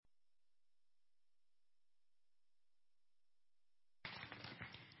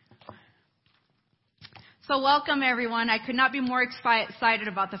So welcome, everyone. I could not be more excited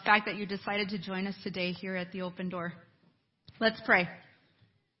about the fact that you decided to join us today here at the Open Door. Let's pray.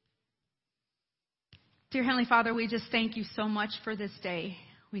 Dear Heavenly Father, we just thank you so much for this day.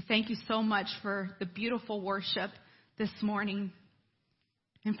 We thank you so much for the beautiful worship this morning.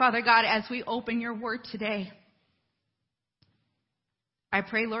 And Father God, as we open your word today, I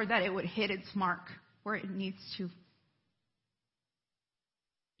pray, Lord, that it would hit its mark where it needs to.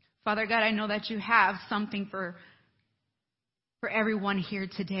 Father God, I know that you have something for everyone here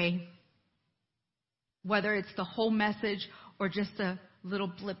today, whether it's the whole message or just a little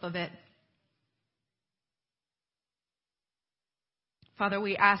blip of it. Father,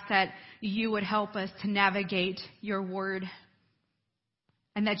 we ask that you would help us to navigate your word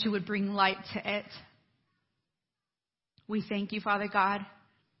and that you would bring light to it. We thank you, Father God,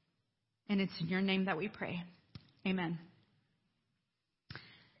 and it's in your name that we pray. Amen.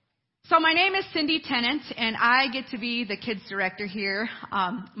 So my name is Cindy Tennant, and I get to be the kids director here.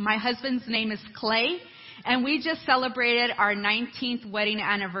 My husband's name is Clay, and we just celebrated our 19th wedding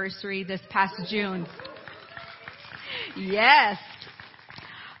anniversary this past June. Yes.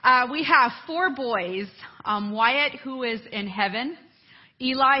 We have 4 boys, Wyatt, who is in heaven,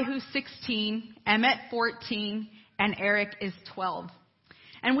 Eli, who's 16, Emmett, 14, and Eric is 12.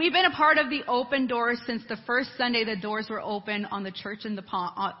 And we've been a part of the Open Doors since the first Sunday the doors were open on the church in the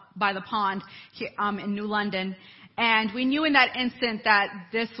pond, by the pond here, in New London. And we knew in that instant that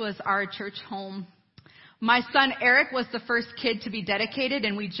this was our church home. My son Eric was the first kid to be dedicated,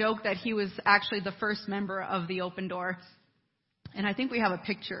 and we joked that he was actually the first member of the Open Door. And I think we have a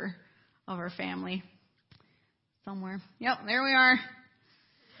picture of our family somewhere. Yep, there we are.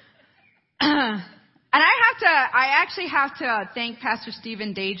 And I actually have to thank Pastor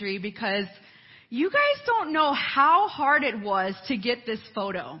Stephen Daedry, because you guys don't know how hard it was to get this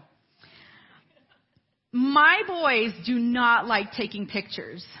photo. My boys do not like taking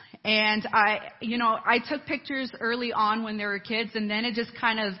pictures. And I took pictures early on when they were kids, and then it just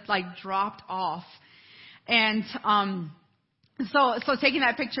kind of like dropped off. And, so taking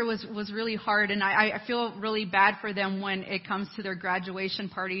that picture was really hard, and I feel really bad for them when it comes to their graduation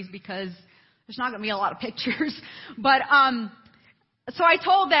parties, because there's not going to be a lot of pictures. But so I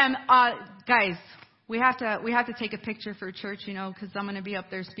told them, guys, we have to take a picture for church, because I'm going to be up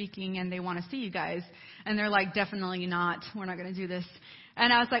there speaking, and they want to see you guys. And they're like, definitely not. We're not going to do this.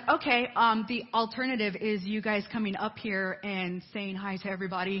 And I was like, okay, the alternative is you guys coming up here and saying hi to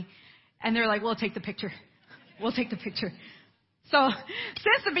everybody. And they're like, we'll take the picture. We'll take the picture. So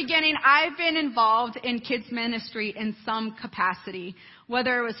since the beginning, I've been involved in kids ministry in some capacity,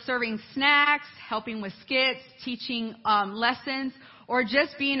 whether it was serving snacks, helping with skits, teaching lessons, or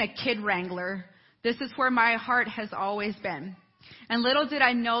just being a kid wrangler. This is where my heart has always been. And little did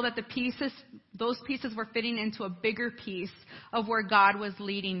I know that those pieces were fitting into a bigger piece of where God was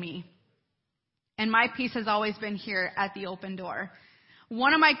leading me. And my piece has always been here at the Open Door.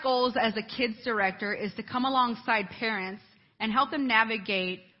 One of my goals as a kids director is to come alongside parents and help them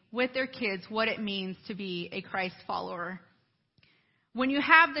navigate with their kids what it means to be a Christ follower. When you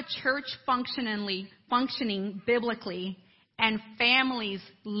have the church functioning biblically and families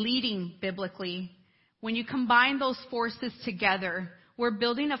leading biblically, when you combine those forces together, we're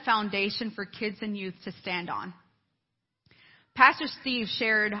building a foundation for kids and youth to stand on. Pastor Steve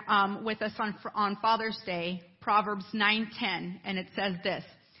shared with us on Father's Day, Proverbs 9:10, and it says this: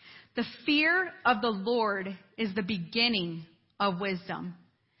 "The fear of the Lord is the beginning of wisdom,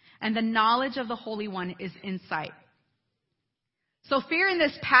 and the knowledge of the Holy One is insight." So fear in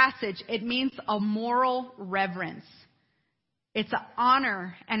this passage, it means a moral reverence. It's an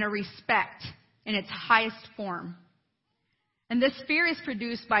honor and a respect in its highest form. And this fear is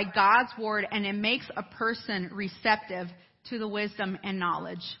produced by God's word, and it makes a person receptive to the wisdom and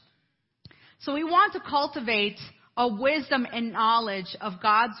knowledge. So we want to cultivate a wisdom and knowledge of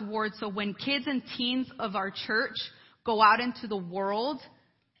God's word, so when kids and teens of our church go out into the world,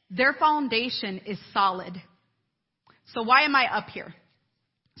 their foundation is solid. So why am I up here?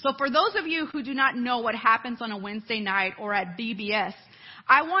 So for those of you who do not know what happens on a Wednesday night or at VBS,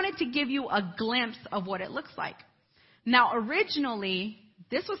 I wanted to give you a glimpse of what it looks like. Now, originally,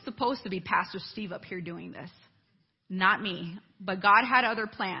 this was supposed to be Pastor Steve up here doing this, not me, but God had other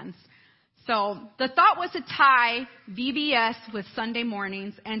plans. So the thought was to tie VBS with Sunday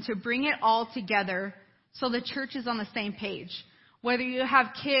mornings and to bring it all together so the church is on the same page. Whether you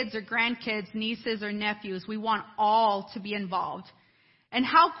have kids or grandkids, nieces or nephews, we want all to be involved. And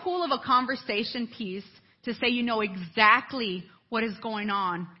how cool of a conversation piece to say you know exactly what is going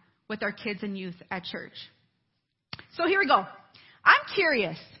on with our kids and youth at church. So here we go. I'm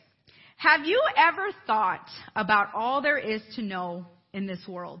curious. Have you ever thought about all there is to know in this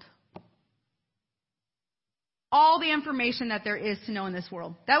world? All the information that there is to know in this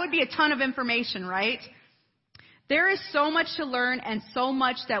world. That would be a ton of information, right? There is so much to learn and so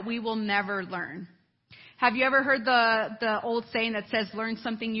much that we will never learn. Have you ever heard the old saying that says, learn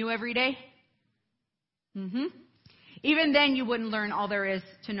something new every day? Even then, you wouldn't learn all there is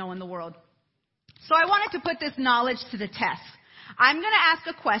to know in the world. So I wanted to put this knowledge to the test. I'm going to ask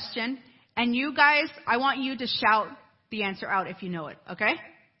a question, and you guys, I want you to shout the answer out if you know it, okay?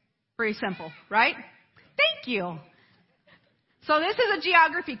 Pretty simple, right? Thank you. So this is a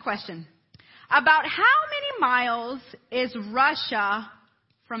geography question. About how many miles is Russia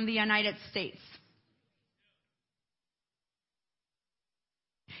from the United States?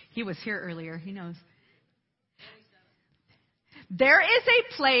 He was here earlier. He knows. There is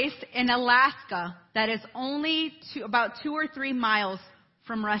a place in Alaska that is only about 2 or 3 miles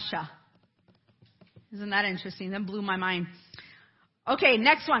from Russia. Isn't that interesting? That blew my mind. Okay,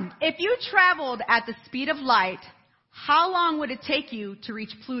 next one. If you traveled at the speed of light, how long would it take you to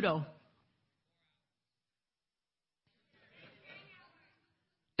reach Pluto?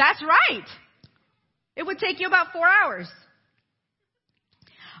 That's right. It would take you about 4 hours.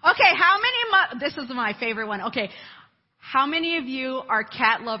 Okay, this is my favorite one. Okay, how many of you are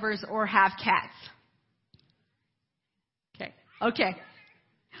cat lovers or have cats? Okay.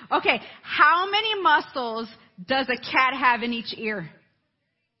 How many muscles does a cat have in each ear?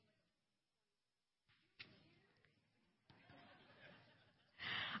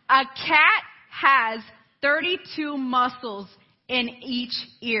 A cat has 32 muscles in each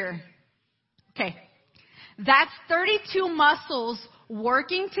ear. Okay. That's 32 muscles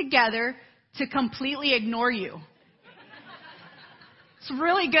working together to completely ignore you. It's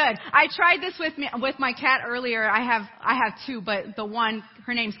really good. I tried this with my cat earlier. I have 2, but the one,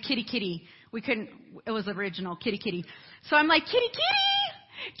 her name's Kitty Kitty. It was original, Kitty Kitty. So I'm like, Kitty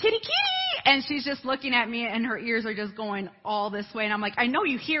Kitty, Kitty Kitty, and she's just looking at me and her ears are just going all this way. And I'm like, I know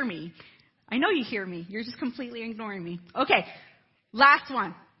you hear me. You're just completely ignoring me. Okay. Last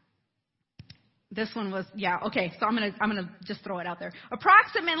one. This one was, okay, so I'm gonna just throw it out there.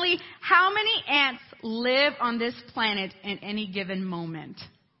 Approximately how many ants live on this planet in any given moment?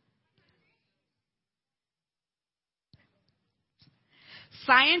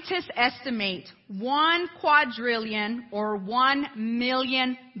 Scientists estimate 1 quadrillion or 1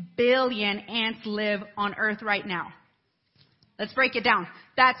 million billion ants live on Earth right now. Let's break it down.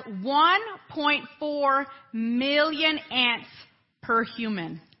 That's 1.4 million ants per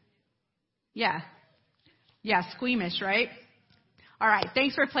human. Yeah, squeamish, right? All right,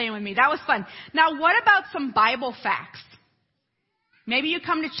 thanks for playing with me. That was fun. Now, what about some Bible facts? Maybe you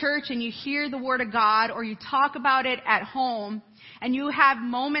come to church and you hear the Word of God, or you talk about it at home, and you have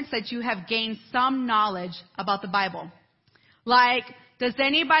moments that you have gained some knowledge about the Bible. Like, does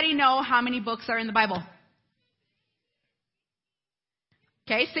anybody know how many books are in the Bible?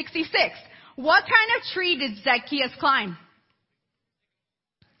 Okay, 66. What kind of tree did Zacchaeus climb?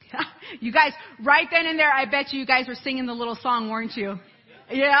 You guys, right then and there, I bet you guys were singing the little song, weren't you?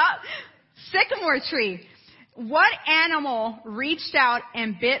 Yeah. Sycamore tree. What animal reached out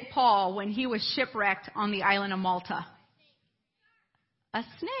and bit Paul when he was shipwrecked on the island of Malta? A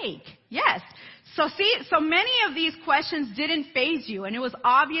snake. Yes. So many of these questions didn't faze you, and it was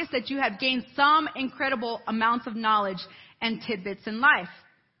obvious that you have gained some incredible amounts of knowledge and tidbits in life.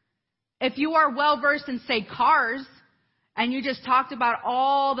 If you are well versed in, say, cars, and you just talked about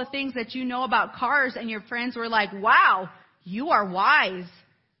all the things that you know about cars, and your friends were like, wow, you are wise.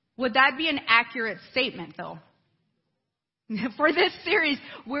 Would that be an accurate statement, though? For this series,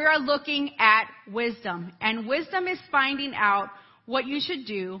 we're looking at wisdom. And wisdom is finding out what you should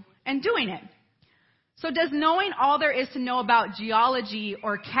do and doing it. So does knowing all there is to know about geology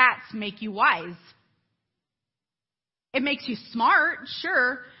or cats make you wise? It makes you smart,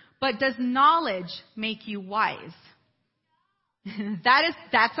 sure, but does knowledge make you wise?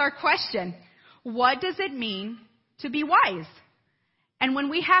 That's our question. What does it mean to be wise? And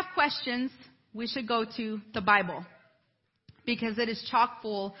when we have questions, we should go to the Bible, because it is chock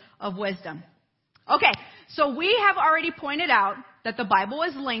full of wisdom. Okay, so we have already pointed out that the Bible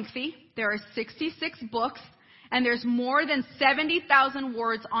is lengthy. There are 66 books, and there's more than 70,000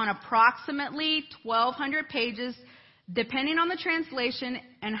 words on approximately 1,200 pages, depending on the translation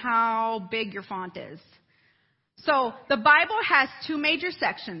and how big your font is. So the Bible has 2 major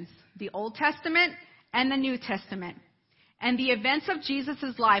sections, the Old Testament and the New Testament. And the events of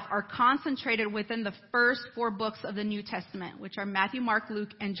Jesus' life are concentrated within the first 4 books of the New Testament, which are Matthew, Mark, Luke,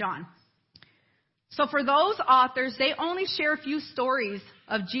 and John. So for those authors, they only share a few stories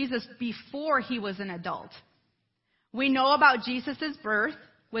of Jesus before he was an adult. We know about Jesus' birth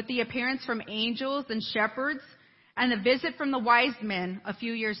with the appearance from angels and shepherds and the visit from the wise men a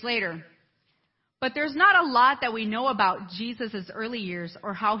few years later. But there's not a lot that we know about Jesus' early years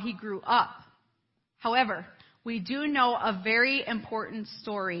or how he grew up. However, we do know a very important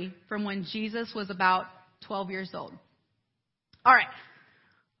story from when Jesus was about 12 years old. All right.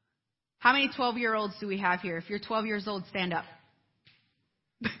 How many 12-year-olds do we have here? If you're 12 years old, stand up.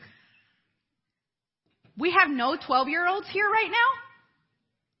 We have no 12-year-olds here right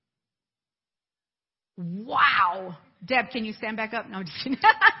now? Wow. Deb, can you stand back up? No, I'm just kidding.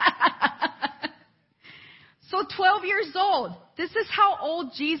 So 12 years old. This is how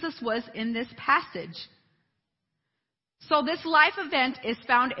old Jesus was in this passage. So this life event is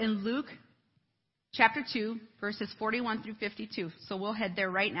found in Luke chapter 2, verses 41 through 52. So we'll head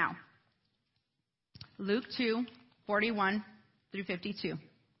there right now. Luke 2, 41 through 52.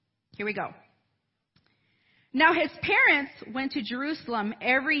 Here we go. Now his parents went to Jerusalem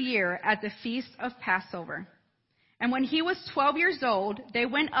every year at the feast of Passover. And when he was 12 years old, they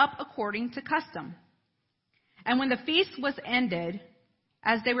went up according to custom. And when the feast was ended,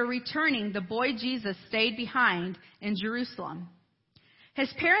 as they were returning, the boy Jesus stayed behind in Jerusalem.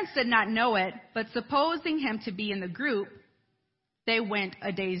 His parents did not know it, but supposing him to be in the group, they went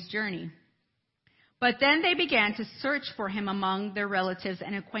a day's journey. But then they began to search for him among their relatives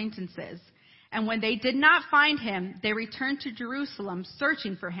and acquaintances. And when they did not find him, they returned to Jerusalem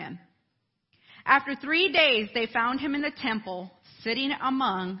searching for him. After 3 days, they found him in the temple, sitting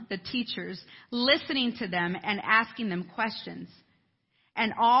among the teachers, listening to them and asking them questions.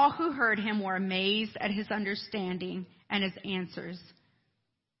 And all who heard him were amazed at his understanding and his answers.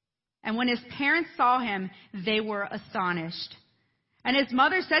 And when his parents saw him, they were astonished. And his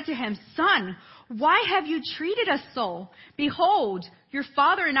mother said to him, "Son, why have you treated us so? Behold, your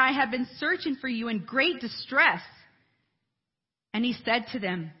father and I have been searching for you in great distress." And he said to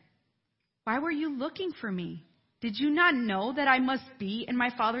them, "Why were you looking for me? Did you not know that I must be in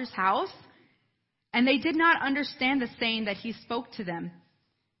my Father's house?" And they did not understand the saying that he spoke to them.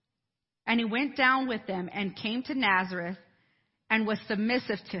 And he went down with them and came to Nazareth and was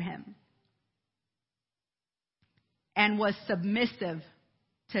submissive to him. And was submissive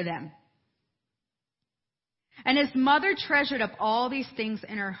to them. And his mother treasured up all these things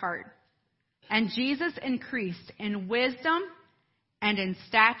in her heart. And Jesus increased in wisdom and in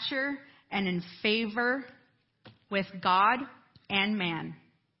stature and in favor with God and man.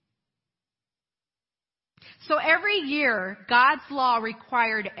 So every year, God's law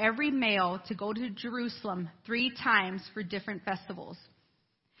required every male to go to Jerusalem 3 times for different festivals.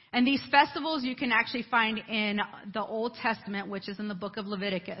 And these festivals you can actually find in the Old Testament, which is in the book of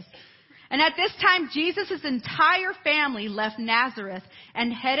Leviticus. And at this time, Jesus' entire family left Nazareth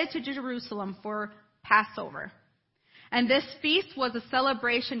and headed to Jerusalem for Passover. And this feast was a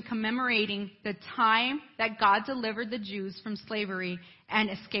celebration commemorating the time that God delivered the Jews from slavery and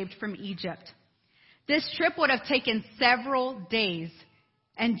escaped from Egypt. This trip would have taken several days,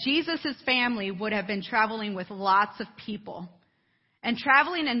 and Jesus' family would have been traveling with lots of people. And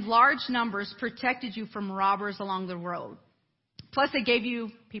traveling in large numbers protected you from robbers along the road. Plus, it gave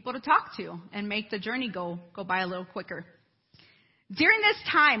you people to talk to and make the journey go by a little quicker. During this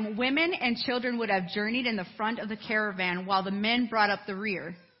time, women and children would have journeyed in the front of the caravan while the men brought up the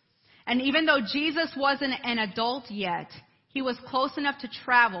rear. And even though Jesus wasn't an adult yet, he was close enough to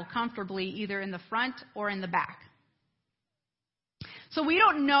travel comfortably either in the front or in the back. So we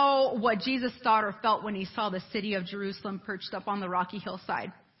don't know what Jesus thought or felt when he saw the city of Jerusalem perched up on the rocky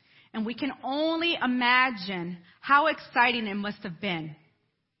hillside. And we can only imagine how exciting it must have been.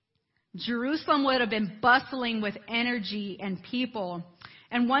 Jerusalem would have been bustling with energy and people.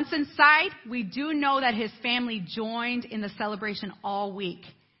 And once inside, we do know that his family joined in the celebration all week.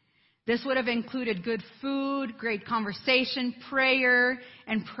 This would have included good food, great conversation, prayer,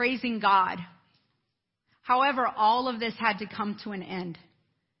 and praising God. However, all of this had to come to an end.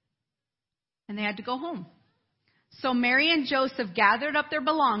 And they had to go home. So Mary and Joseph gathered up their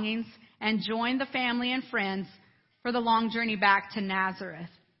belongings and joined the family and friends for the long journey back to Nazareth.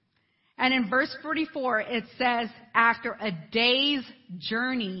 And in verse 44, it says, after a day's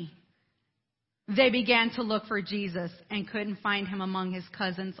journey, they began to look for Jesus and couldn't find him among his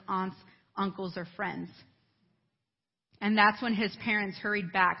cousins, aunts, uncles, or friends. And that's when his parents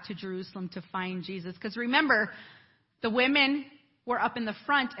hurried back to Jerusalem to find Jesus. Because remember, the women were up in the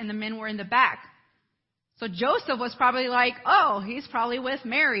front and the men were in the back. So Joseph was probably like, oh, he's probably with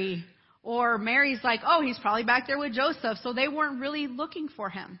Mary. Or Mary's like, oh, he's probably back there with Joseph. So they weren't really looking for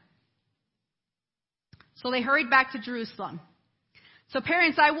him. So they hurried back to Jerusalem. So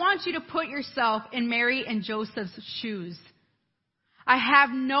parents, I want you to put yourself in Mary and Joseph's shoes. I have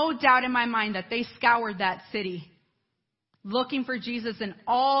no doubt in my mind that they scoured that city, looking for Jesus in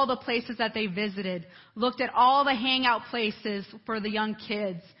all the places that they visited, looked at all the hangout places for the young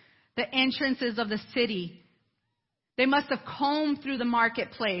kids, the entrances of the city. They must have combed through the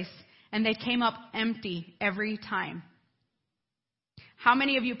marketplace, and they came up empty every time. How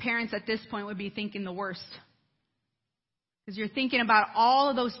many of you parents at this point would be thinking the worst? Because you're thinking about all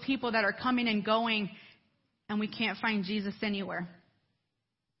of those people that are coming and going, and we can't find Jesus anywhere.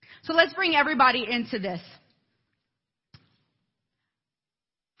 So let's bring everybody into this.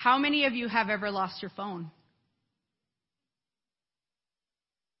 How many of you have ever lost your phone?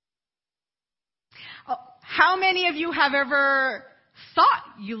 How many of you have ever thought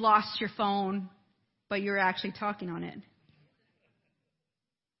you lost your phone, but you're actually talking on it?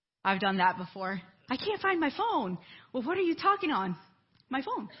 I've done that before. I can't find my phone. Well, what are you talking on? My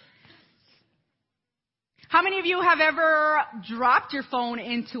phone. How many of you have ever dropped your phone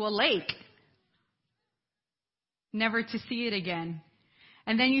into a lake, never to see it again?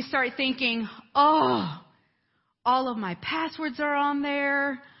 And then you start thinking, oh, all of my passwords are on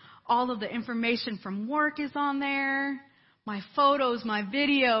there. All of the information from work is on there. My photos, my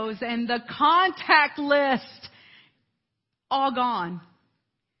videos, and the contact list, all gone.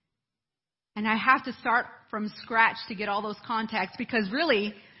 And I have to start from scratch to get all those contacts because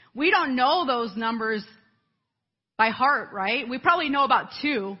really, we don't know those numbers by heart, right? We probably know about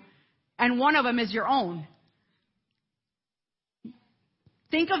 2, and one of them is your own.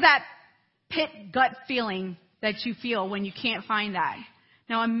 Think of that pit gut feeling that you feel when you can't find that.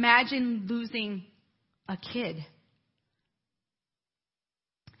 Now imagine losing a kid.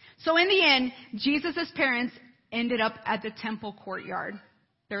 So in the end, Jesus' parents ended up at the temple courtyard,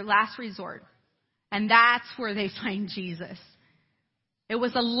 their last resort. And that's where they find Jesus. It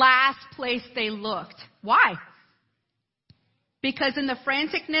was the last place they looked. Why? Because in the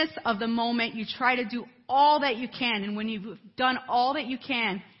franticness of the moment, you try to do all that you can. And when you've done all that you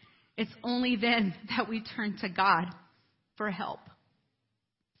can, it's only then that we turn to God for help.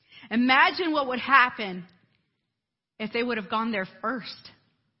 Imagine what would happen if they would have gone there first.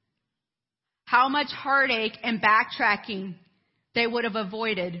 How much heartache and backtracking they would have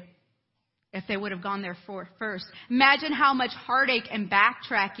avoided if they would have gone there first. Imagine how much heartache and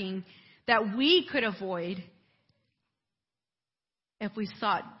backtracking that we could avoid if we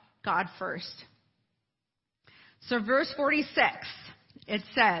sought God first. So verse 46, it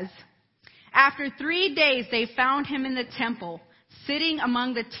says, after 3 days they found him in the temple, sitting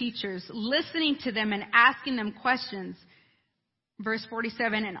among the teachers, listening to them and asking them questions. Verse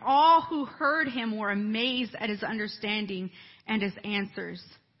 47, and all who heard him were amazed at his understanding and his answers.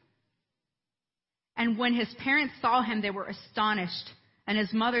 And when his parents saw him, they were astonished. And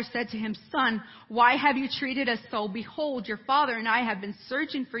his mother said to him, son, why have you treated us so? Behold, your father and I have been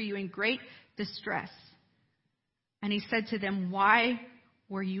searching for you in great distress. And he said to them, why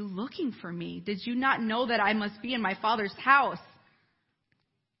were you looking for me? Did you not know that I must be in my father's house?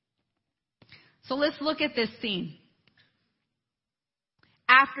 So let's look at this scene.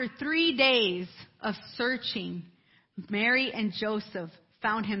 After 3 days of searching, Mary and Joseph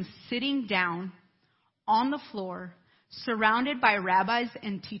found him sitting down on the floor, surrounded by rabbis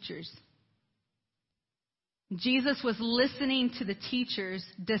and teachers. Jesus was listening to the teachers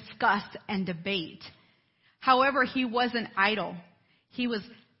discuss and debate. However, he wasn't idle. He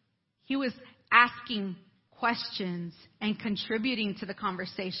was asking questions and contributing to the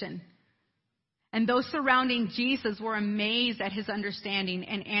conversation. And those surrounding Jesus were amazed at his understanding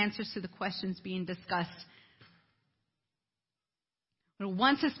and answers to the questions being discussed. But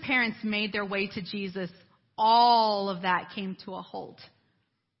once his parents made their way to Jesus, all of that came to a halt.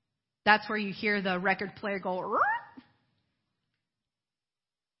 That's where you hear the record player go, "Rrr."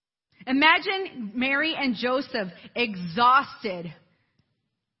 Imagine Mary and Joseph exhausted.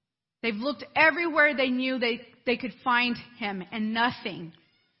 They've looked everywhere they knew they could find him and nothing.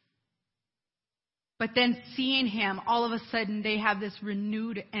 But then seeing him, all of a sudden they have this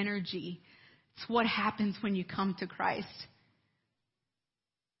renewed energy. It's what happens when you come to Christ.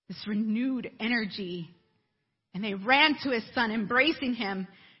 This renewed energy. And they ran to his son, embracing him,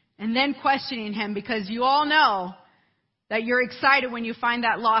 and then questioning him, because you all know that you're excited when you find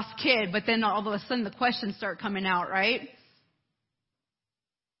that lost kid, but then all of a sudden the questions start coming out, right?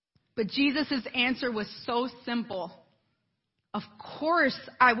 But Jesus' answer was so simple. Of course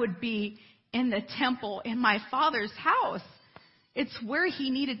I would be in the temple in my Father's house. It's where he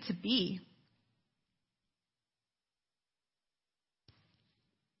needed to be.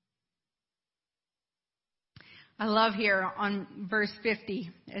 I love here on verse 50.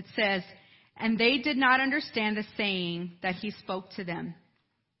 It says, "And they did not understand the saying that he spoke to them.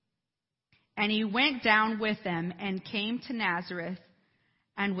 And he went down with them and came to Nazareth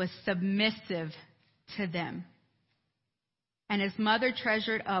and was submissive to them. And his mother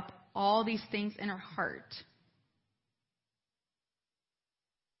treasured up all these things in her heart."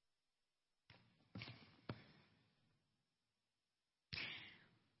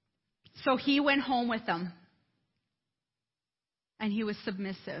 So he went home with them. And he was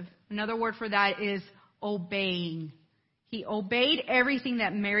submissive. Another word for that is obeying. He obeyed everything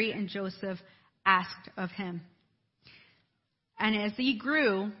that Mary and Joseph asked of him. And as he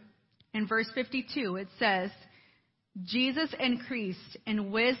grew, in verse 52, it says, Jesus increased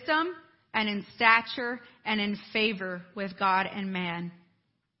in wisdom and in stature and in favor with God and man.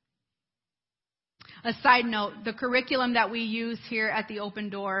 A side note, the curriculum that we use here at the Open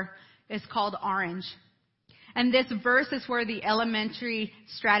Door is called Orange. And this verse is where the elementary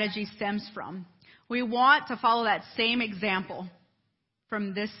strategy stems from. We want to follow that same example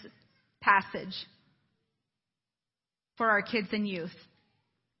from this passage for our kids and youth.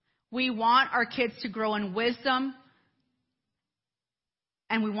 We want our kids to grow in wisdom,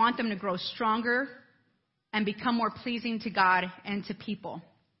 and we want them to grow stronger and become more pleasing to God and to people.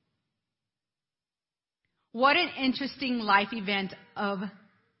 What an interesting life event of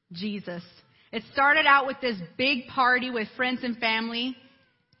Jesus. It started out with this big party with friends and family.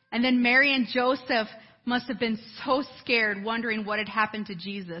 And then Mary and Joseph must have been so scared, wondering what had happened to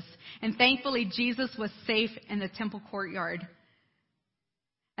Jesus. And thankfully, Jesus was safe in the temple courtyard.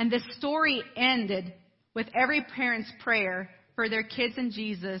 And this story ended with every parent's prayer for their kids and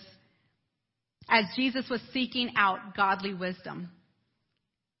Jesus as Jesus was seeking out godly wisdom.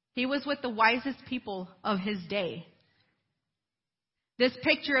 He was with the wisest people of his day. This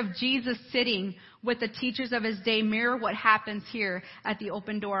picture of Jesus sitting with the teachers of his day mirror what happens here at the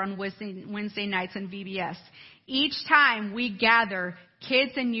Open Door on Wednesday nights in VBS. Each time we gather,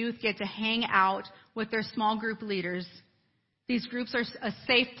 kids and youth get to hang out with their small group leaders. These groups are a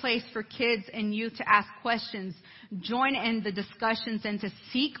safe place for kids and youth to ask questions, join in the discussions, and to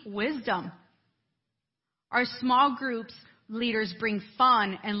seek wisdom. Our small groups leaders bring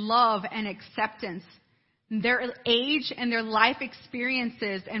fun and love and acceptance. Their age and their life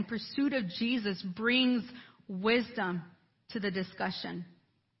experiences and pursuit of Jesus brings wisdom to the discussion.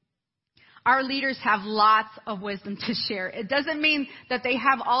 Our leaders have lots of wisdom to share. It doesn't mean that they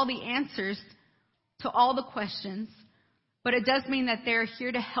have all the answers to all the questions, but it does mean that they're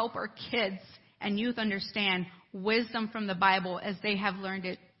here to help our kids and youth understand wisdom from the Bible as they have learned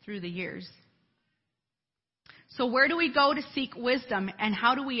it through the years. So where do we go to seek wisdom, and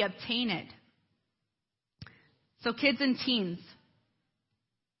how do we obtain it? So kids and teens,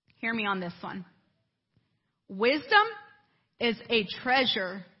 hear me on this one. Wisdom is a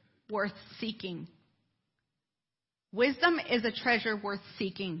treasure worth seeking. Wisdom is a treasure worth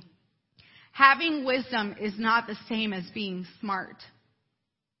seeking. Having wisdom is not the same as being smart.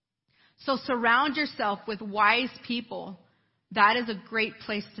 So surround yourself with wise people. That is a great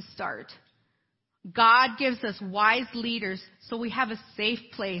place to start. God gives us wise leaders so we have a safe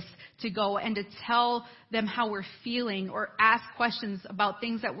place to go and to tell them how we're feeling or ask questions about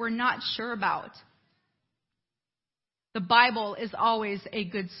things that we're not sure about. The Bible is always a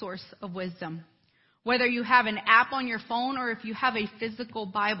good source of wisdom. Whether you have an app on your phone or if you have a physical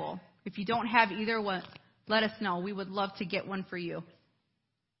Bible. If you don't have either one, let us know. We would love to get one for you.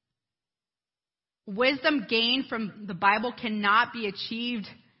 Wisdom gained from the Bible cannot be achieved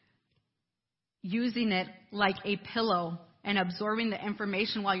using it like a pillow and absorbing the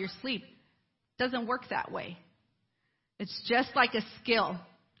information while you're asleep. It doesn't work that way. It's just like a skill.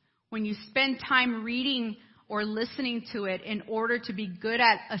 When you spend time reading or listening to it in order to be good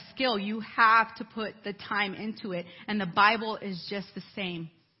at a skill, you have to put the time into it. And the Bible is just the same.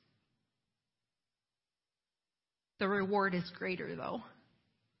 The reward is greater, though.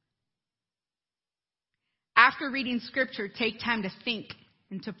 After reading Scripture, take time to think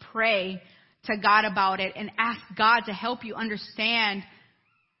and to pray to God about it and ask God to help you understand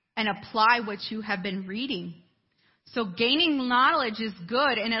and apply what you have been reading. So gaining knowledge is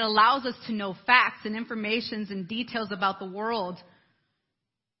good, and it allows us to know facts and information and details about the world.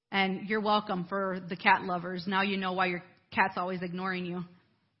 And you're welcome for the cat lovers. Now you know why your cat's always ignoring you.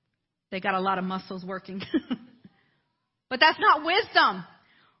 They got a lot of muscles working. But that's not wisdom.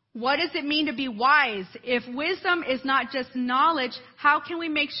 What does it mean to be wise? If wisdom is not just knowledge, how can we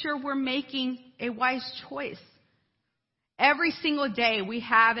make sure we're making a wise choice? Every single day we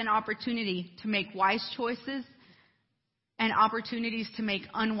have an opportunity to make wise choices and opportunities to make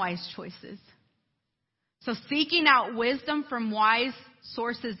unwise choices. So seeking out wisdom from wise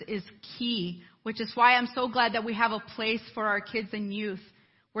sources is key, which is why I'm so glad that we have a place for our kids and youth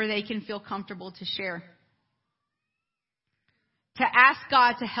where they can feel comfortable to share. To ask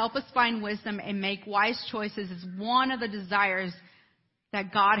God to help us find wisdom and make wise choices is one of the desires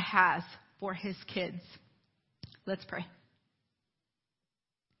that God has for his kids. Let's pray.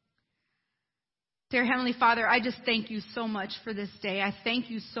 Dear Heavenly Father, I just thank you so much for this day. I thank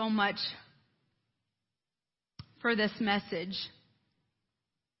you so much for this message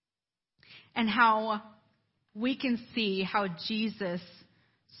and how we can see how Jesus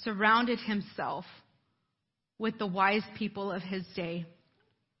surrounded himself with the wise people of his day.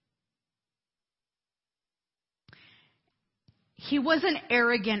 He wasn't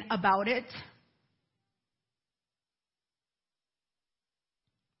arrogant about it.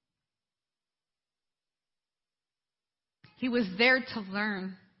 He was there to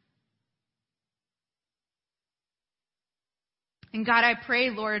learn. And God, I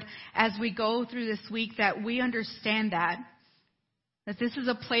pray, Lord, as we go through this week that we understand that this is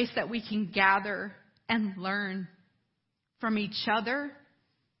a place that we can gather and learn from each other,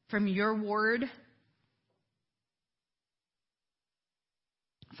 from your word.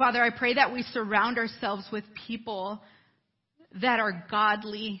 Father, I pray that we surround ourselves with people that are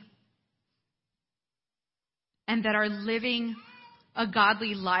godly and that are living a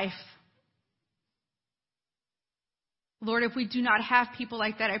godly life. Lord, if we do not have people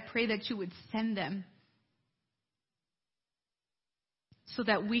like that, I pray that you would send them so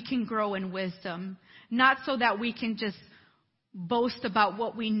that we can grow in wisdom, not so that we can just boast about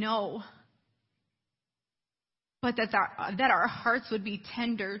what we know, but that our hearts would be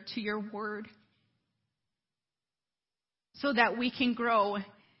tender to your word so that we can grow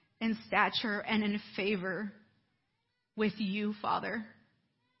in stature and in favor with you, Father.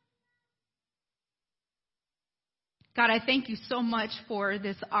 God, I thank you so much for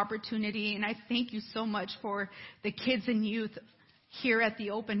this opportunity, and I thank you so much for the kids and youth here at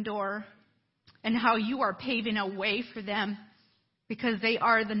the Open Door and how you are paving a way for them because they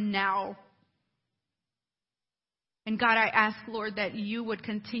are the now. And God, I ask, Lord, that you would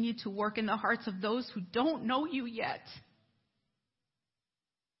continue to work in the hearts of those who don't know you yet,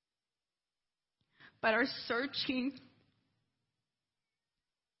 but are searching.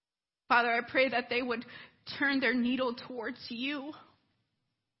 Father, I pray that they would turn their needle towards you,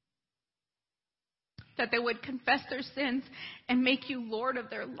 that they would confess their sins and make you Lord of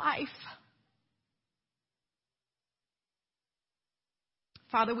their life.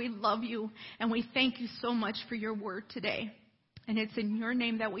 Father, we love you and we thank you so much for your word today. And it's in your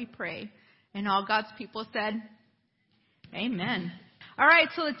name that we pray. And all God's people said, amen. All right,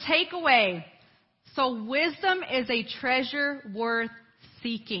 so the takeaway. So wisdom is a treasure worth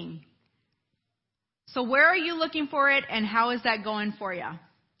seeking. So where are you looking for it and how is that going for you?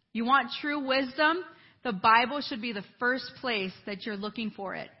 You want true wisdom? The Bible should be the first place that you're looking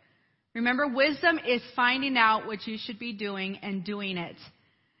for it. Remember, wisdom is finding out what you should be doing and doing it.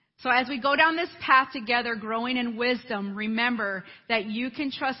 So as we go down this path together, growing in wisdom, remember that you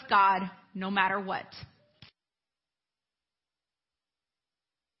can trust God no matter what.